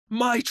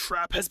My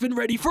trap has been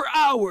ready for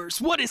hours!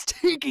 What is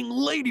taking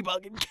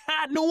Ladybug and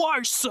Cat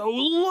Noir so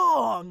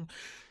long?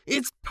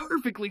 It's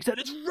perfectly set.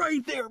 It's right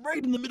there,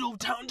 right in the middle of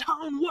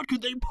downtown. What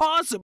could they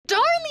possibly—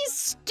 Darn these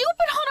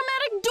stupid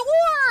automatic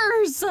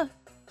doors!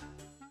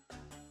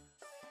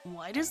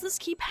 Why does this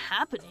keep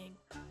happening?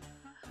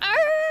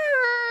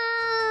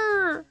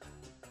 Arrgh!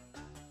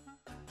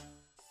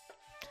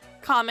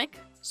 Comic,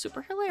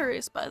 super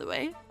hilarious by the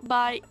way,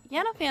 by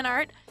Yana Fan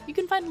Art. You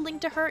can find a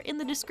link to her in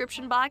the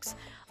description box.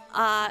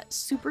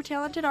 Super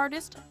talented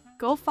artist.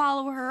 Go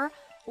follow her.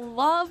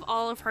 Love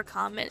all of her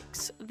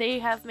comics. They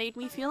have made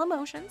me feel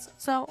emotions,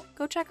 so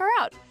go check her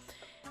out.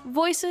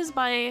 Voices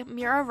by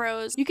Mira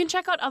Rose. You can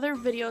check out other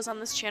videos on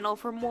this channel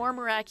for more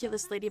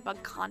Miraculous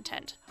Ladybug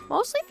content.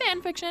 Mostly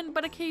fanfiction,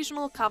 but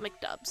occasional comic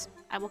dubs.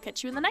 I will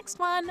catch you in the next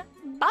one.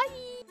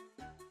 Bye!